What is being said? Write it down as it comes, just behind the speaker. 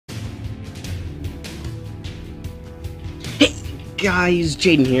guys,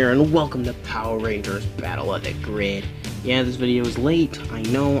 Jaden here, and welcome to Power Rangers Battle of the Grid. Yeah, this video is late, I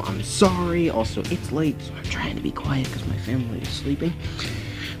know, I'm sorry. Also, it's late, so I'm trying to be quiet because my family is sleeping.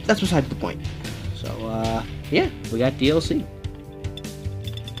 That's besides the point. So, yeah, we got DLC.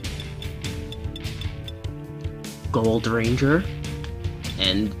 Gold Ranger,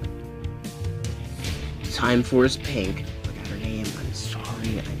 and Time Force Pink. I forgot her name, I'm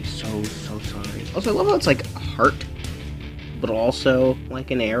sorry, I'm so sorry. Also, I love how it's like a heart, but also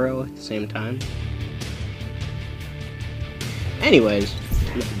like an arrow at the same time. Anyways,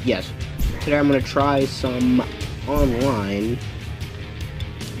 yes, today I'm gonna try some online.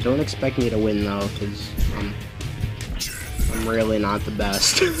 Don't expect me to win though, because I'm really not the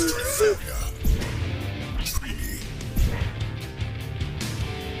best.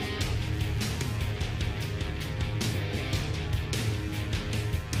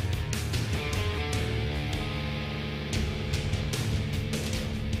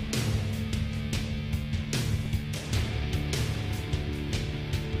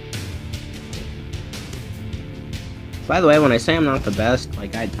 By the way, when I say I'm not the best,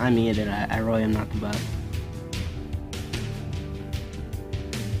 like, I mean it, I really am not the best.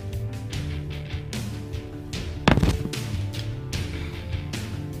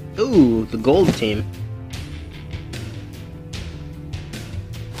 Ooh, the gold team.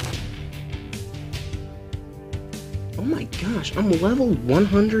 Oh my gosh, I'm level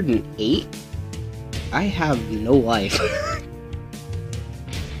 108? I have no life.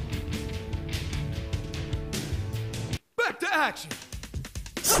 Action!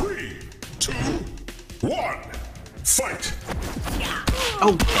 3, 2, 1, fight!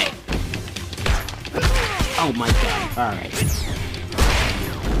 Okay. Oh my god, alright.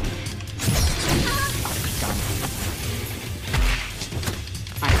 Oh my god.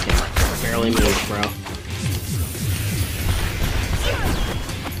 I can barely move, bro.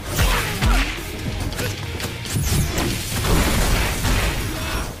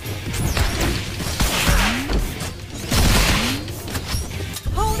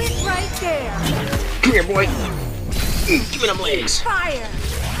 There. Come here, boy. Give me them legs. Fire.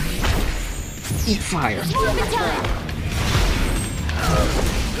 Eat fire.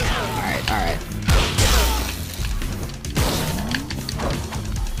 Alright, alright.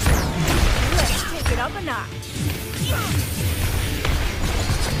 Let's take it up a notch.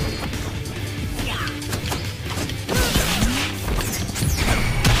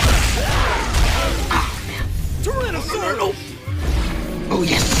 Ah, man. Tyrannosaurus. Oh,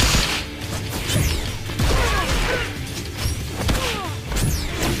 yes.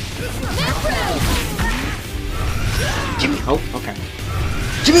 Give me, oh, okay.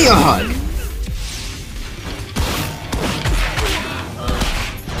 Give me a hug!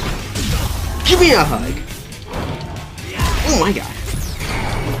 Give me a hug! Oh my god.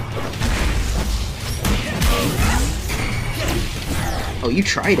 Oh, you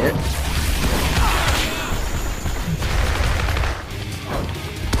tried it.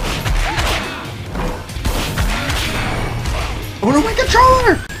 Oh no, my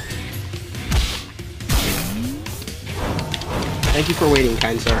controller! Thank you for waiting,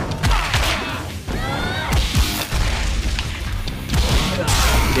 kind sir.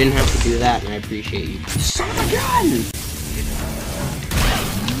 You didn't have to do that, and I appreciate you. Son of a gun!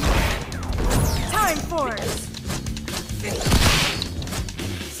 Time Force!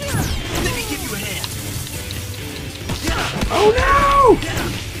 Let me give you a hand! Oh no!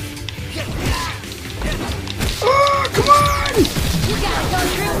 Oh, come on! You gotta go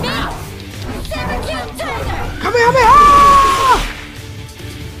through now! Come here, ah!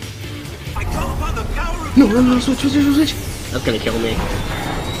 I call upon the power of No, switch. That's gonna kill me.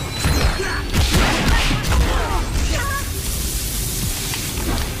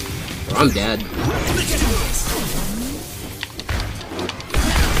 Oh, I'm dead.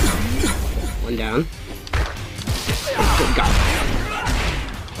 One down. Good God.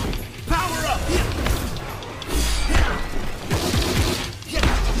 Power up!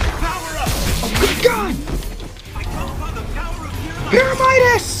 Power up! Oh, good God! I call upon the power of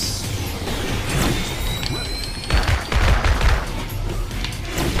Pyramidas!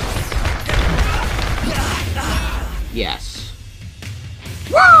 Yes.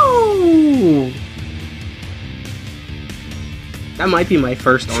 Woo! That might be my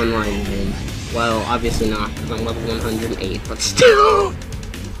first online win. Well, obviously not, because I'm level 108, but still!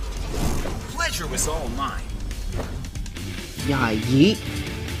 Pleasure was all mine. Yeah, yeet.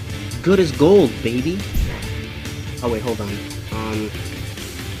 Good as gold, baby. Oh wait, hold on.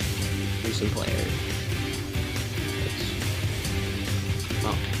 Recent player.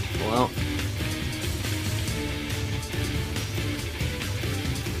 Oh, well.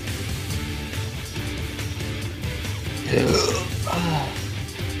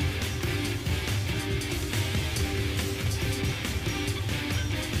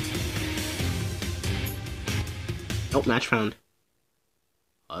 Oh, match found.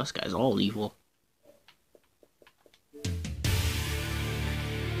 Oh, this guy's all evil.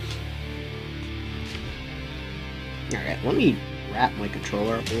 Alright, let me wrap my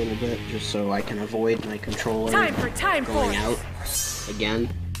controller up a little bit, just so I can avoid my controller going out again.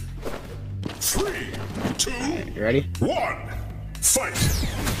 3, 2, Alright, you ready? 1, fight!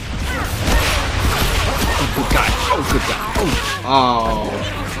 Oh, good God. Oh, good God. Oh.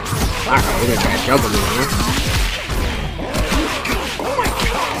 Alright, we're gonna try to jump him here.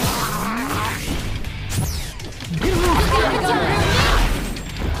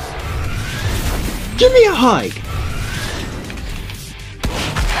 Give me a hug!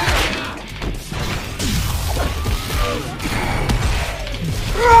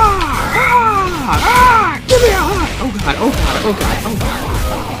 Give me a hug! Oh God, oh God, oh God, oh God.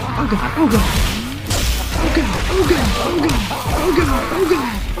 Oh God, oh God. Oh God, oh God, oh God, oh God, oh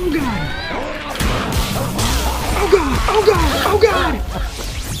God, oh God. Oh God, oh God, oh God!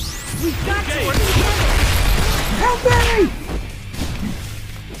 We got to work. Help me!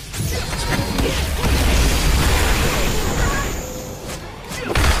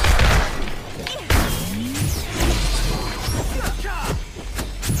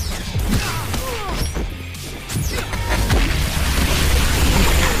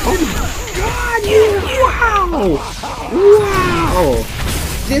 Wow! Wow!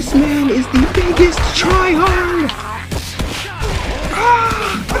 This man is the biggest tryhard!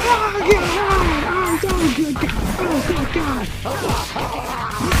 Ah! Oh, good God! Oh, good God! Oh, good God!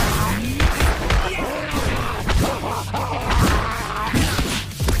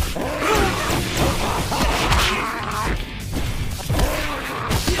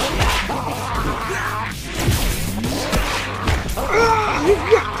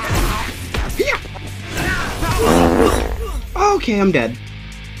 Okay, I'm dead.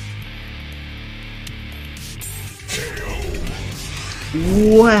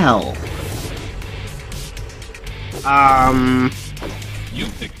 Well. You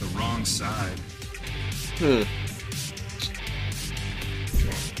picked the wrong side.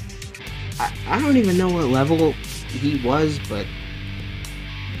 I don't even know what level he was, but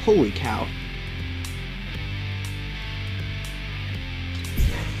holy cow.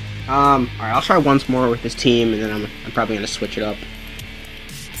 Alright, I'll try once more with this team, and then I'm probably gonna switch it up.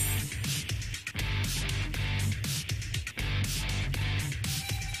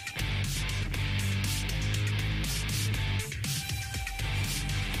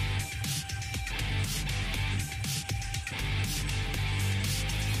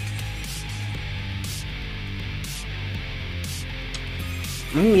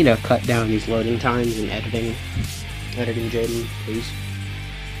 I need to cut down these loading times and editing Jaden, please.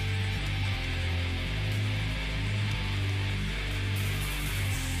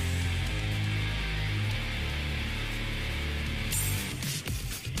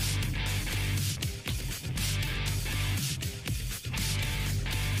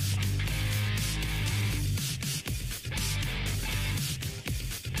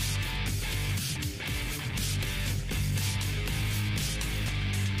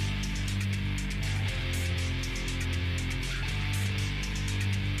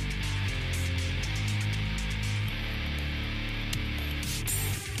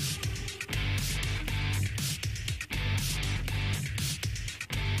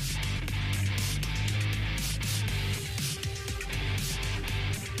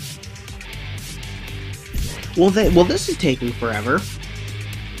 Well, this is taking forever.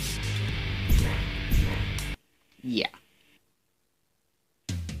 Yeah.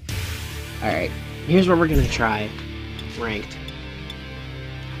 Alright, here's what we're gonna try. Ranked.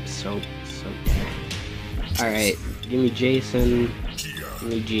 I'm so dead. Alright, give me Jason, give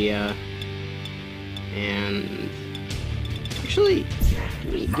me Gia, and... Actually,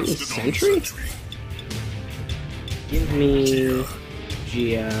 give me Sentry? Give me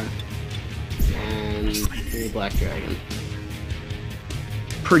Gia, and give me Black Dragon.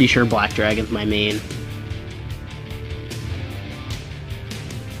 Pretty sure Black Dragon's my main.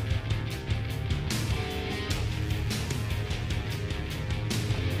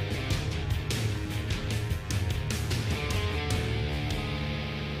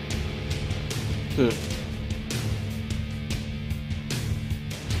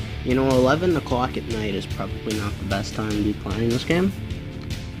 You know, 11 o'clock at night is probably not the best time to be playing this game.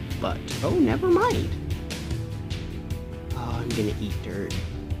 But, oh, never mind. Oh, I'm gonna eat dirt.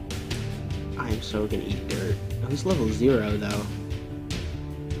 I'm so gonna eat dirt. Oh, he's level 0, though.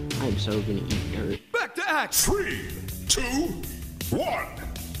 I'm so gonna eat dirt. Back Back to action. 3, 2, 1,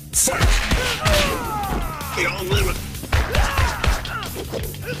 fight! Get on limit.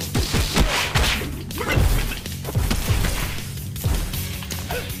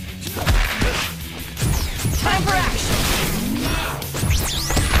 Time for action.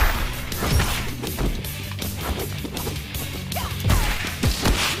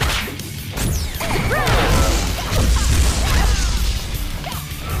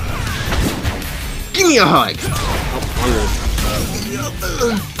 Give me a hug.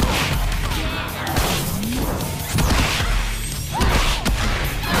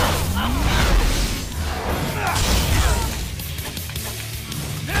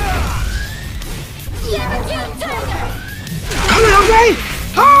 Come on, okay?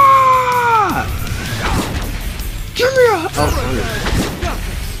 Ah! Give me a hug. Oh,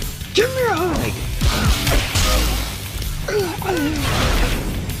 give me a hug.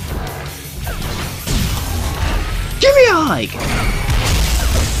 Give me a hug.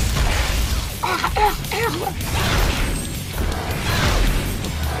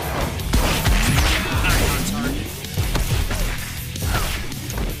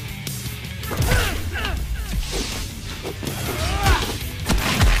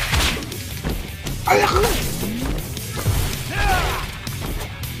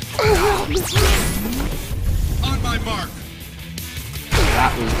 On my mark!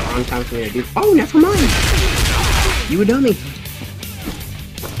 That was the wrong time for me to do. Oh, never mind. You a dummy. You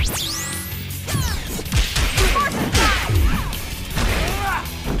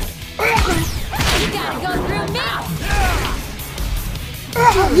gotta go through now.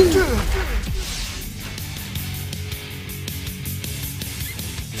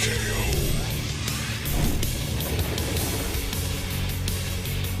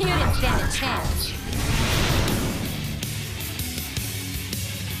 You didn't stand a chance.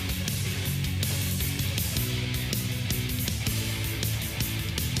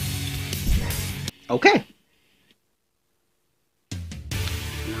 Okay.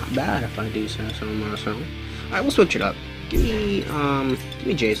 Not bad if I do say so myself. Alright, we'll switch it up. Give me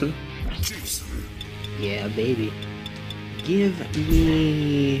Jason. Jason. Yeah, baby. Give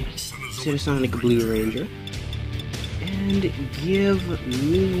me Citizonic Blue Ranger. And give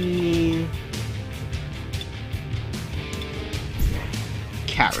me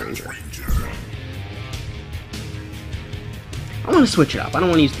Cat Ranger. I want to switch it up. I don't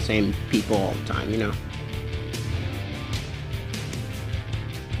want to use the same people all the time, you know?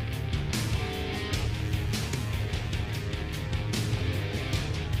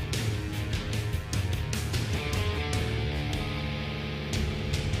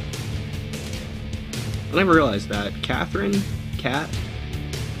 I never realized that. Catherine, Cat.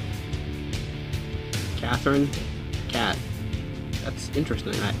 That's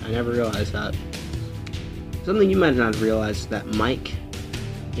interesting. I never realized that. Something you might not have realized is that Mike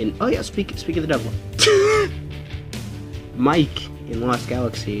in... Oh yeah, speak of the devil. Mike in Lost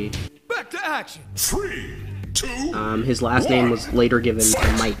Galaxy, Back to action. 3, 2, his last name was later given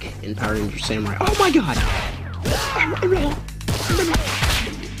to Mike in Power Rangers Samurai. Oh my god!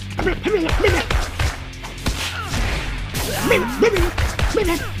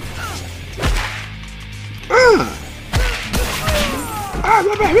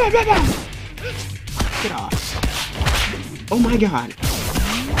 Get off. Oh my god.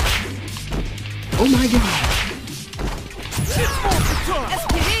 Oh my god.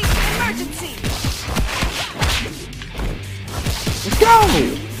 SPD, emergency. Let's go!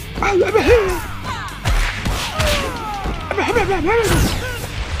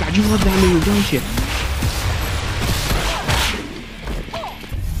 God, you love that move, don't you?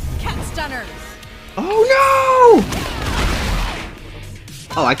 Cat stunners. Oh no!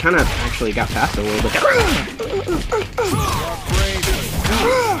 Oh, I kind of actually got past it a little bit.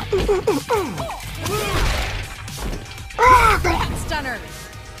 Cat stunners.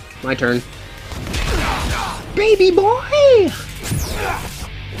 My turn. Baby boy!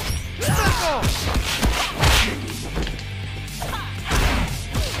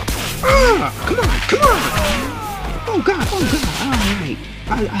 Come on! Oh god! Alright.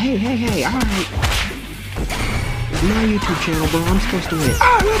 Hey, alright. It's my YouTube channel, bro. I'm supposed to win.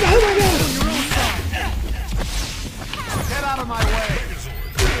 Get out of my way.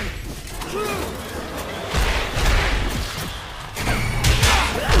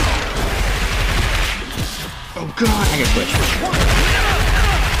 Oh god, I gotta switch.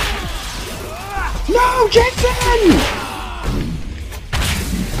 No, Jackson!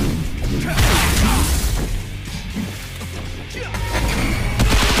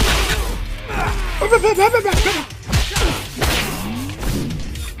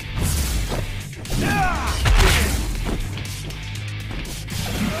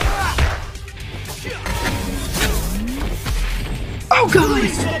 Oh god!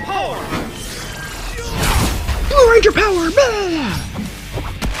 Blue Ranger power! Blah!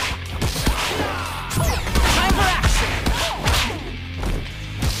 Time for action.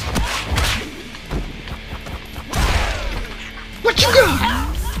 What you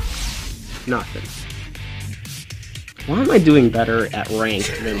got? Nothing. Why am I doing better at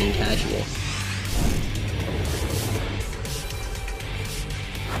ranked than in casual?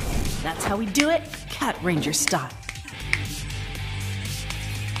 That's how we do it, Cat Ranger style.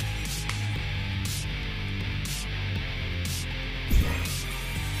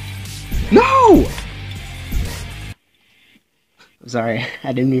 No! Sorry,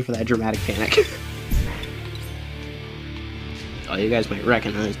 I didn't mean for that dramatic panic. Oh, you guys might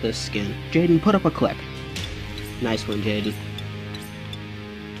recognize this skin. Jaden, put up a clip. Nice one, Jaden.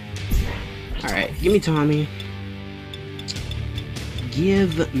 Alright, give me Tommy.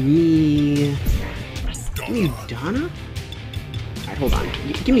 Give me Donna? Alright, hold on.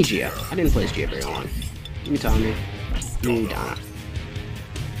 Give me Gia. I didn't play as Gia very long. Give me Tommy. Give me Donna.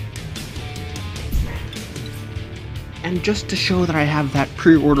 And just to show that I have that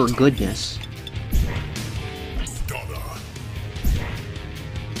pre-order goodness.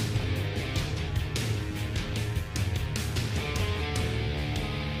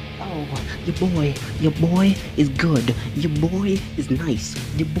 Oh, your boy is good. Your boy is nice.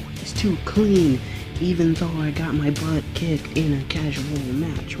 Your boy is too clean. Even though I got my butt kicked in a casual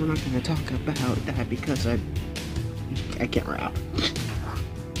match, we're not gonna talk about that because I can't rap.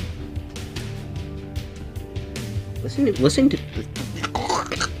 Listening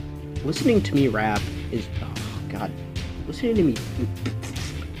to me rap is, oh god, listening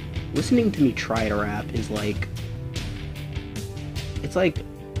to me try to rap is like, it's like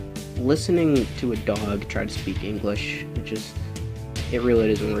listening to a dog try to speak English. It really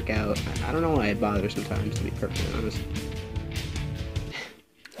doesn't work out. I don't know why it bothers sometimes, to be perfectly honest.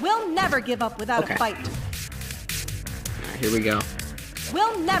 We'll never give up without Okay. a fight. Alright, here we go.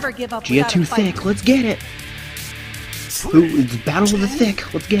 We'll never give up Gia without too a fight. thick, let's get it! Who is Battle of the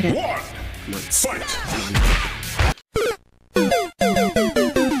Thick? Let's get it. One. Come on.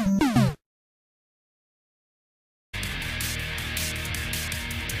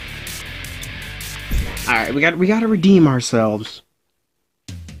 Fight. Alright, we gotta redeem ourselves.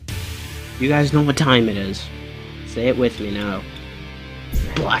 You guys know what time it is. Say it with me now.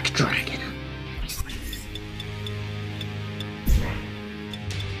 Black Dragon.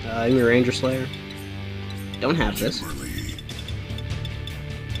 I'm your Ranger Slayer. Don't have this.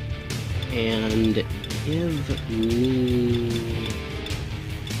 And give me...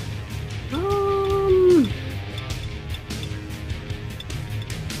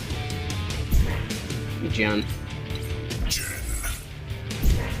 Jen.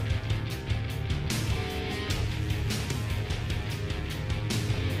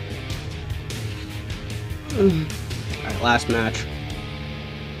 Alright, last match.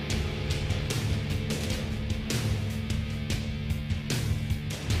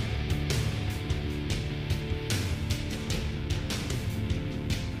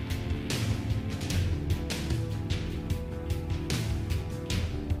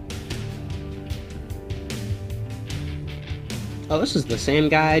 Oh, this is the same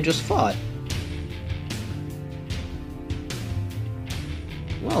guy I just fought.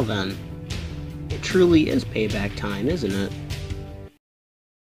 Well then, it truly is payback time, isn't it?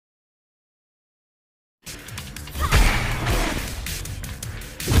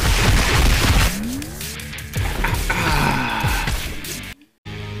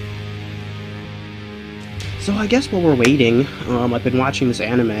 So I guess while we're waiting, I've been watching this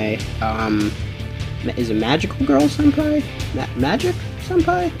anime, is it Magical Girl Senpai? Magic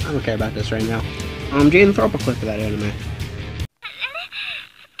Senpai? I don't care about this right now. Jaden, throw up a clip of that anime.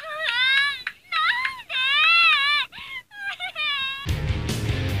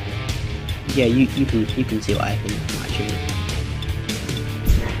 Yeah, you can see why I've been watching it.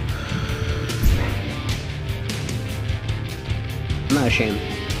 I'm not ashamed.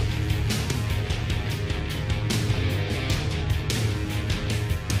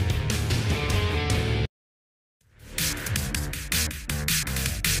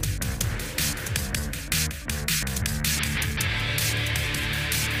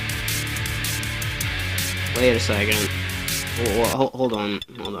 Wait a second. Hold on.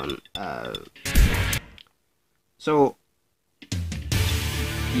 So,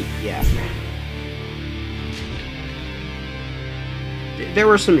 yeah. There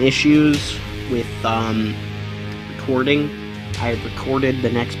were some issues with, recording. I had recorded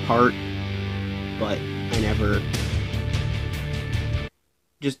the next part, but I never...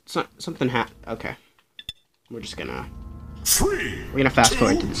 Just something happened. Okay. We're just gonna 3. We're gonna fast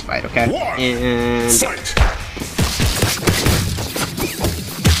forward to this fight, okay? 1. And Fight.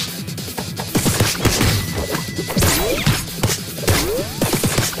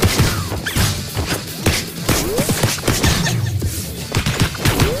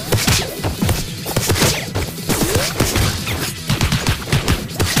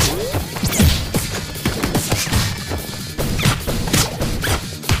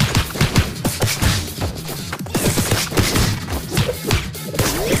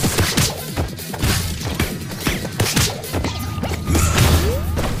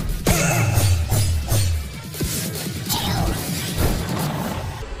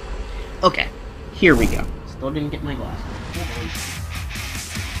 okay, here we go. Still didn't get my glasses. Hold on.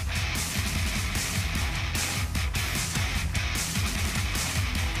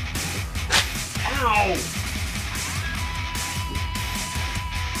 Ow!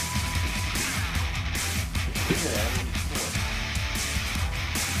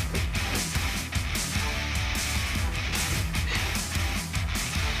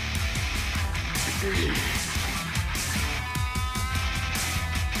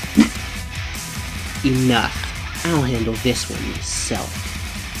 Enough. I'll handle this one myself.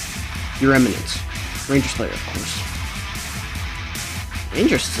 Your Eminence. Ranger Slayer, of course.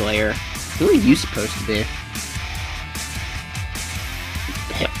 Ranger Slayer? Who are you supposed to be?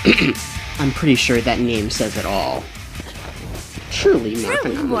 I'm pretty sure that name says it all. Truly more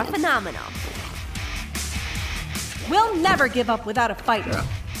phenomenal. More phenomenal. We'll never give up without a fight. Yeah.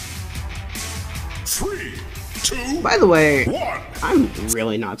 3, 2, By the way, 1. I'm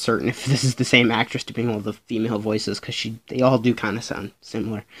really not certain if this is the same actress doing all the female voices, because they all do kind of sound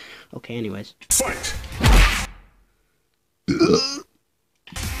similar. Okay, anyways. Fight.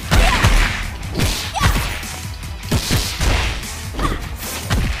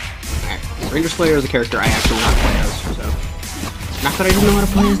 Alright, Ranger Slayer is a character I actually not play as, so... Not that I didn't know how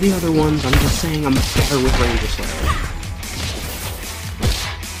to play as the other ones, I'm just saying I'm better with Ranger Slayer.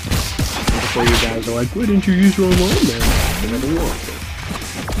 And before you guys are like, why didn't you use your online man? Because I didn't want to.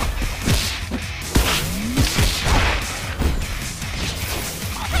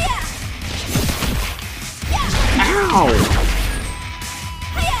 Ow!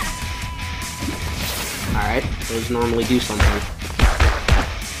 Alright, those normally do something.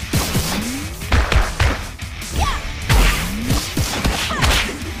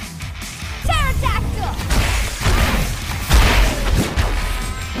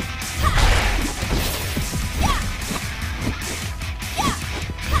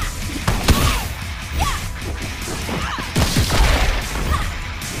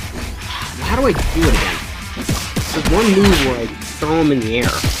 How do I do it again? There's one move where I throw them in the air.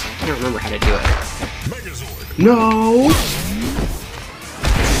 I can't remember how to do it. Megazord. No!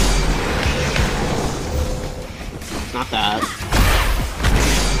 Not that.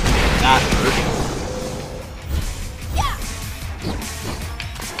 That hurt.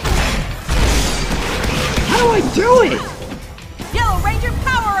 How do I do it? Yellow Ranger,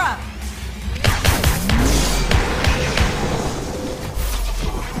 power up!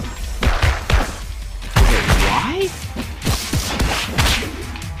 Why?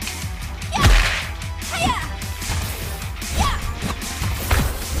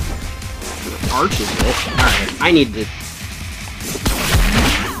 Arches it. Alright, I need to...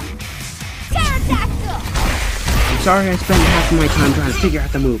 I'm sorry I spent half of my time trying to figure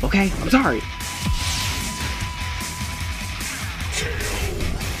out the move, okay? I'm sorry.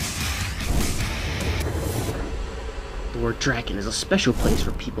 The Lord Dragon is a special place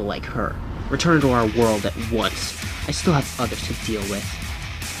for people like her. Return to our world at once. I still have others to deal with.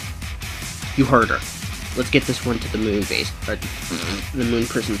 You heard her. Let's get this one to the moon base, or the moon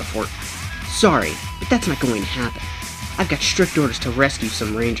prison before... Sorry, but that's not going to happen. I've got strict orders to rescue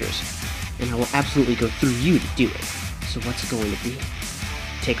some rangers, and I will absolutely go through you to do it. So what's it going to be?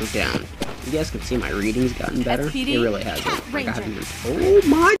 Take her down. You guys can see my reading's gotten better. SPD, It really has. Cat Like, I Ranger. haven't even... Oh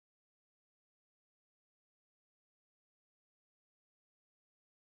my...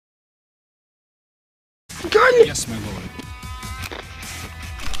 God! Yes, my lord.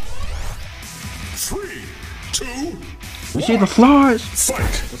 3, 2, You see the flaws? fight.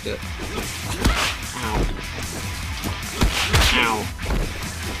 Let's do it. Ow. Ow.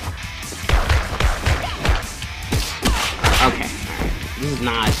 Okay, alright. This is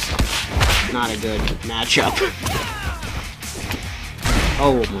not a good matchup.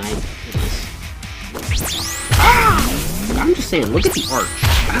 Oh my goodness. Ah! I'm just saying, look at the arch.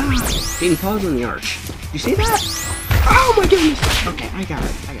 Ah! Being paused on the arch. You see that? Oh my goodness! Okay, I gotta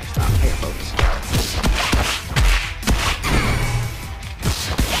stop. I gotta focus.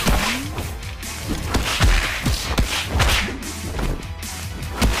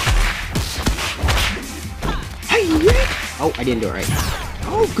 Oh, I didn't do it right.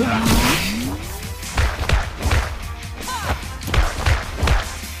 Oh, gosh.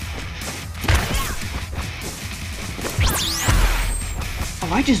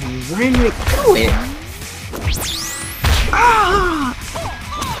 Oh, I just ran right through it. Ah!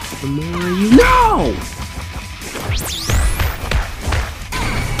 The more you know!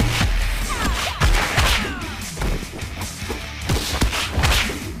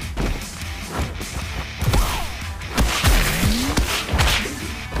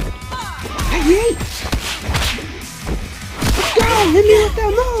 Hey! Let's go! Hit me with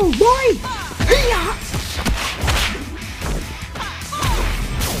that move, boy! Hey-ya!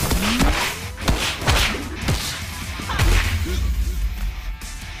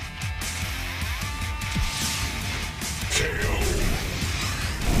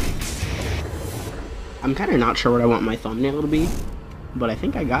 I'm kind of not sure what I want my thumbnail to be, but I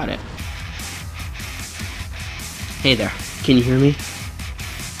think I got it. Hey there, can you hear me?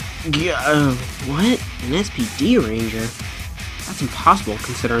 What? An SPD Ranger? That's impossible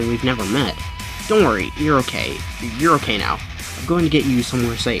considering we've never met. Don't worry, you're okay. You're okay now. I'm going to get you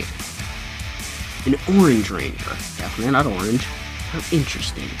somewhere safe. An Orange Ranger. Definitely not orange. How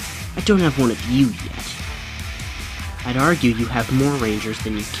interesting. I don't have one of you yet. I'd argue you have more Rangers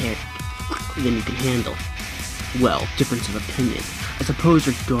than you can handle. Well, difference of opinion. I suppose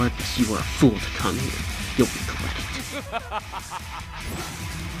regardless, you are a fool to come here. You'll regret it.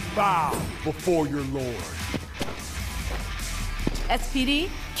 Bow before your lord. SPD,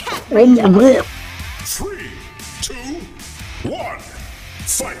 Cat Ranger. 3, 2, 1,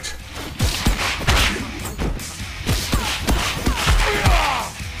 fight!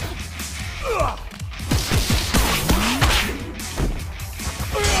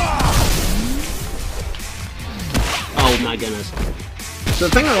 Oh my goodness. So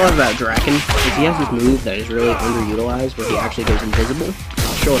the thing I love about Draken is he has this move that is really underutilized where he actually goes invisible.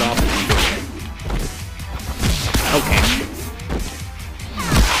 I'll show it off in a minute. Okay.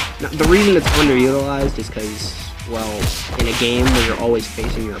 Now, the reason it's underutilized is because, well, in a game where you're always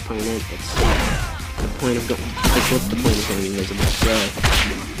facing your opponent, it's the point of going. Like, what's the point of going invisible? Really?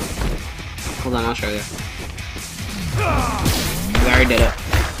 Hold on, I'll show you. I already did it.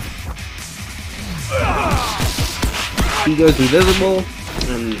 He goes invisible,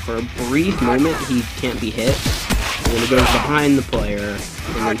 and for a brief moment he can't be hit, and then he goes behind the player,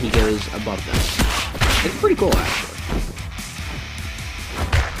 and then he goes above them. It's pretty cool, actually.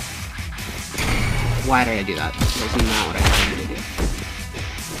 Why did I do that? That's not what I intended to do.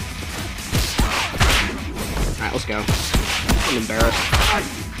 Alright, let's go. I'm embarrassed.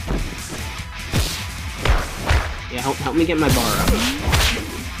 Yeah, help me get my bar up.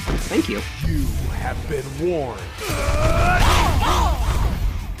 Thank you. You have been warned.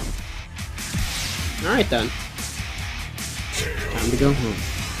 Alright then. Time to go home.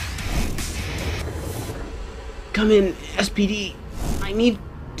 Come in, SPD. I need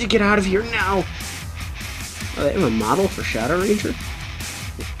to get out of here now. Oh, they have a model for Shadow Ranger?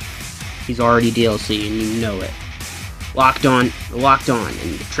 He's already DLC and you know it. Locked on,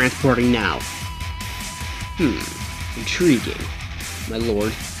 and transporting now. Intriguing. My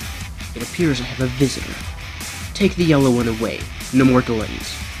lord, it appears I have a visitor. Take the yellow one away. No more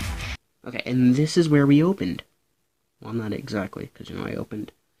delays. Okay, and this is where we opened. Well, not exactly, because you know I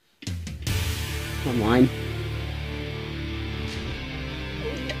opened online.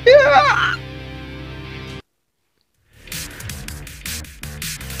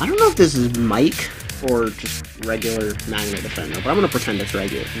 I don't know if this is Mike or just regular Magnet Defender, but I'm gonna pretend it's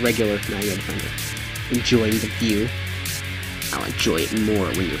regular Magnet Defender. Enjoying the view. I'll enjoy it more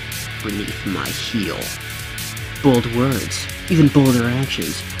when you're beneath my heel. Bold words, even bolder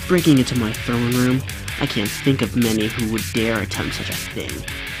actions, breaking into my throne room. I can't think of many who would dare attempt such a thing.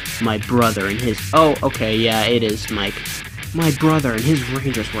 My brother and his... Oh, okay, yeah, it is Mike. My brother and his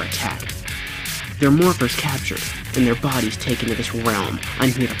rangers were attacked. Their morphers captured, and their bodies taken to this realm. I'm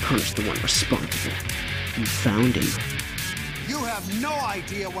here to punish the one responsible. You found him. You have no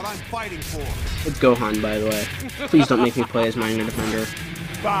idea what I'm fighting for. It's Gohan, by the way. Please don't make me play as Magnet Defender.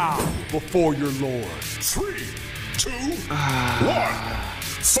 Bow before your lord. 3, 2, 1,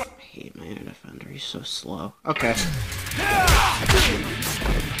 fight! I hate Magnet Defender, he's so slow. Okay.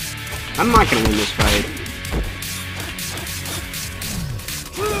 I'm not gonna win this fight.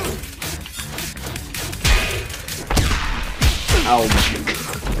 Oh my god.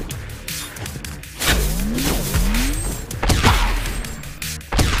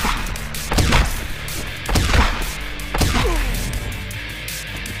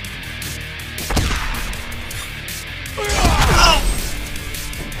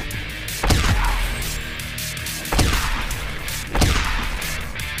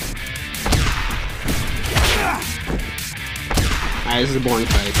 is a boring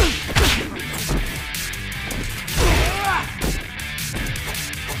fight.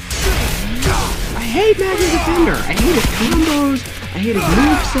 I hate Magic Defender. I hate his combos. I hate his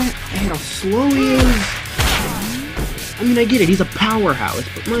moveset. I hate how slow he is. I mean, I get it. He's a powerhouse,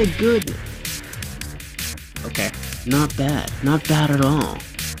 but my goodness. Okay, not bad. Not bad at all.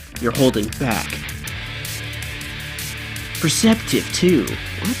 You're holding back. Perceptive, too.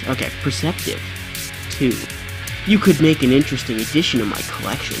 What? Okay, perceptive, too. You could make an interesting addition to my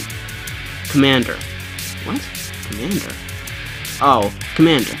collection. Commander. What? Commander? Oh,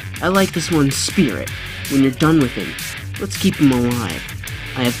 Commander. I like this one's spirit. When you're done with him, let's keep him alive.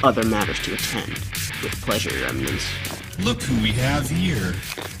 I have other matters to attend. With pleasure, Your Eminence. Look who we have here.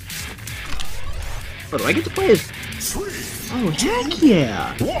 Oh, do I get to play as... Oh, heck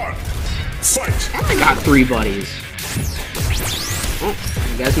yeah! 1. Fight! I got 3 buddies. Oh,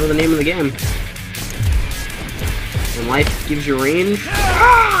 you guys know the name of the game. When life gives you range...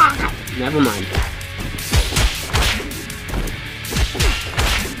 Ah! Never mind.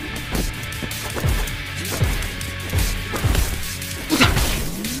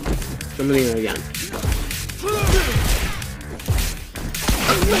 Somebody again.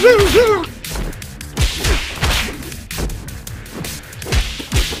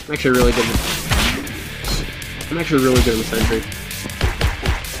 I'm actually really good with Sentry.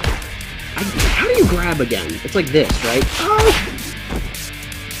 How do you grab again? It's like this, right? Oh!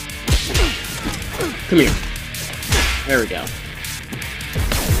 Come here. There we go.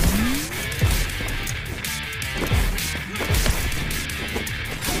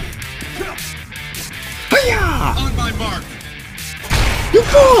 Hiya! On my mark! You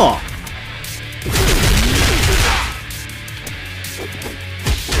fall!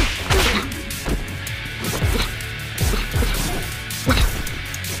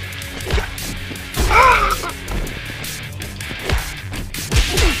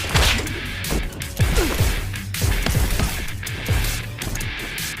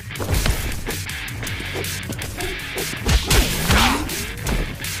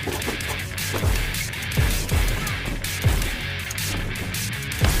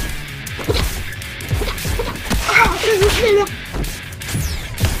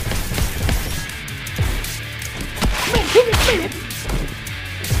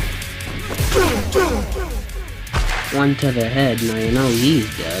 One to the head, now you know he's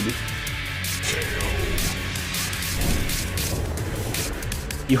dead.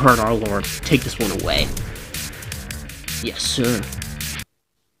 You heard our lord. Take this one away. Yes, sir.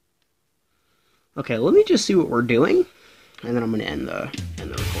 Okay, let me just see what we're doing, and then I'm gonna end the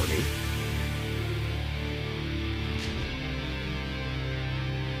recording.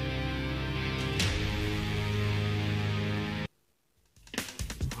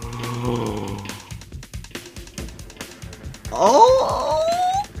 Oh,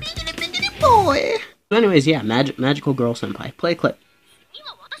 biggity boy. But anyways, yeah, magical girl senpai. Play a clip.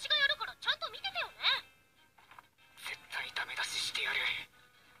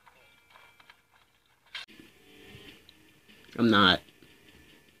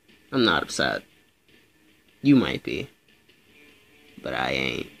 I'm not upset. You might be, but I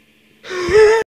ain't.